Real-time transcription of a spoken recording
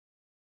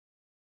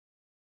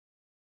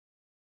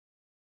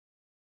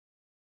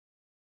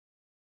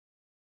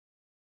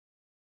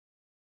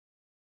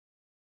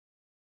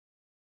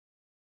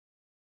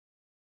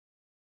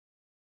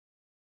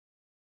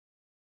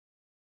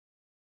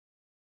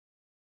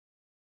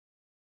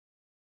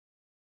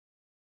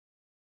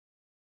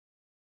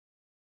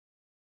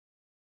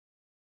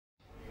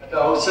At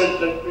the outset,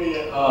 let me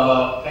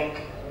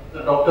thank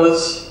the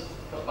doctors,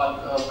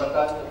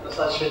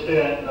 Prasad,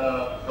 Shetye and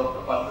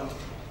Dr. Palman,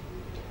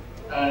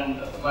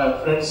 and my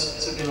friends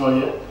sitting over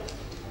here,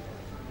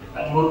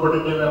 and more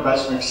particularly my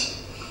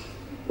batchmates.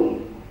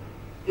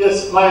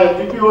 Yes, my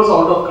BP was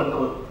out of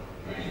control,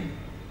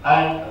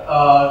 and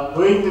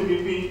knowing the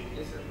BP,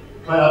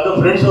 my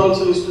other friends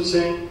also used to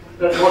say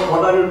that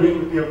what are you doing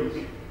with your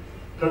BP?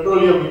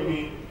 Control your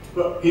BP.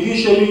 But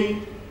initially,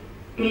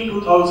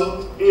 till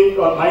 2008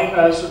 or 9,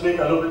 I used to take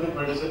allopathic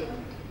medicine,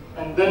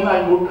 and then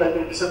I moved, I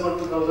think December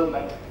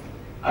 2009,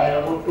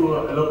 I moved to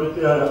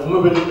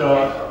homeopathic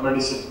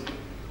medicine.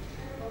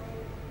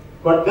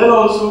 But then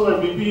also my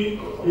BP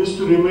used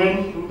to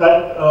remain in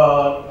that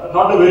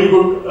not a very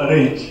good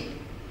range.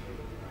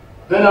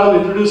 Then I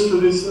was introduced to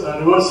this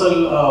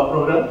reversal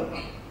program,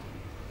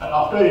 and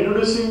after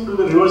introducing to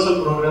the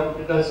reversal program,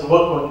 it has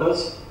worked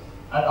wonders.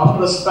 And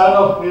after a span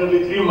of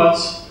nearly 3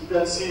 months, you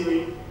can see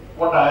me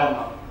what I am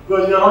now.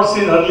 Because you are not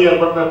seen earlier,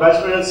 but my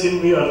batchmate has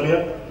seen me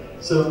earlier.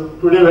 So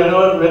today,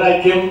 when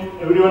I came,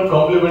 everyone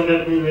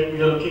complimented me when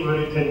we are looking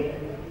very thin.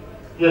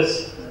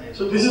 Yes.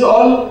 So this is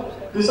all.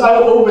 This I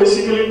owe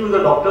basically to the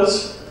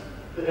doctors,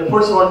 the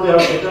efforts what they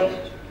have taken.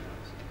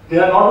 They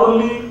have not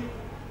only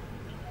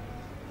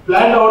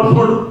planned our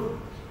food,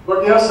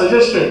 but they have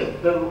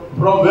suggested that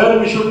from where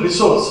we should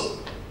resource.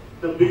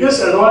 The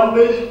biggest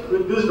advantage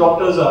with these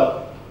doctors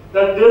are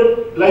that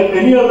they, like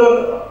any other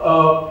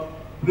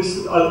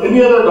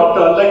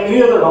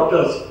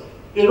doctors,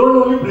 they don't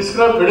only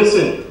prescribe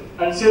medicine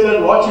and say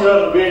that watch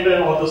your weight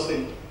and all those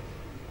things.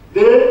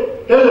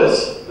 They tell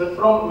us that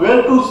from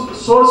where to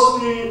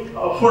source the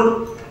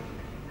food,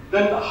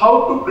 then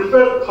how to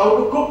prepare, how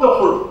to cook the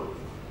food.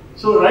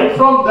 So right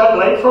from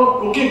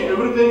cooking,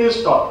 everything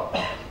is taught.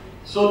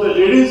 So the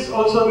ladies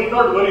also need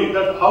not worry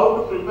that how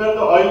to prepare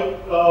the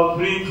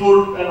oil-free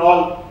food and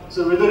all.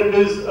 So whether it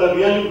is a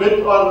really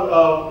myth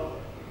or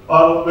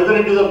whether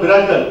it is a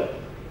miracle,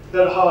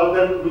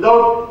 that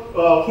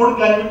without food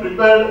can be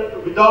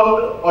prepared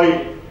without oil.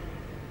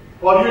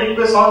 For you it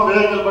may sound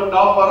miracle, but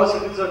now for us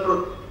it is a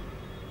truth.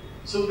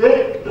 So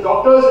the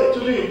doctors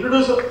actually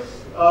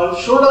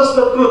showed us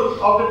the truth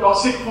of the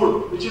toxic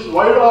food, which is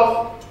void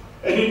of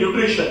any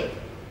nutrition.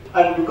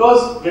 And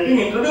because getting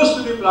introduced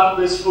to the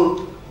plant-based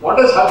food, what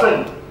has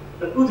happened?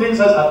 The two things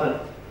has happened.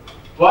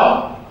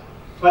 One,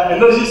 my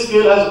energy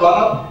scale has gone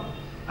up,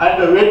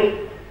 and the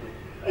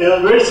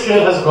weight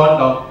scale has gone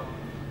down.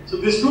 So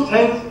these two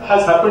things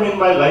has happened in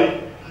my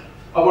life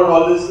about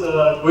all this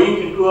going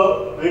into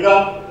a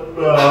vegan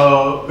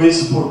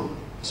based food.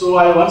 So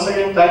I once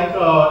again thank the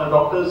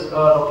doctors,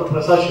 Dr.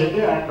 Prasad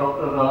Shetye and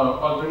Dr.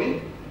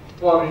 Palman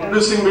for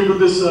introducing me to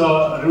this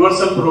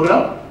reversal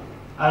program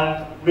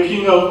and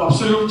making an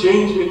absolute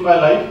change in my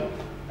life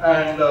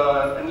and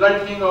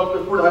enlightening of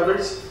the food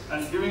habits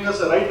and giving us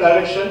the right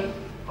direction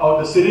of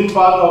the serene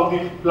path of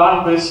the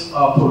plant-based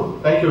food.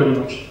 Thank you very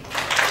much.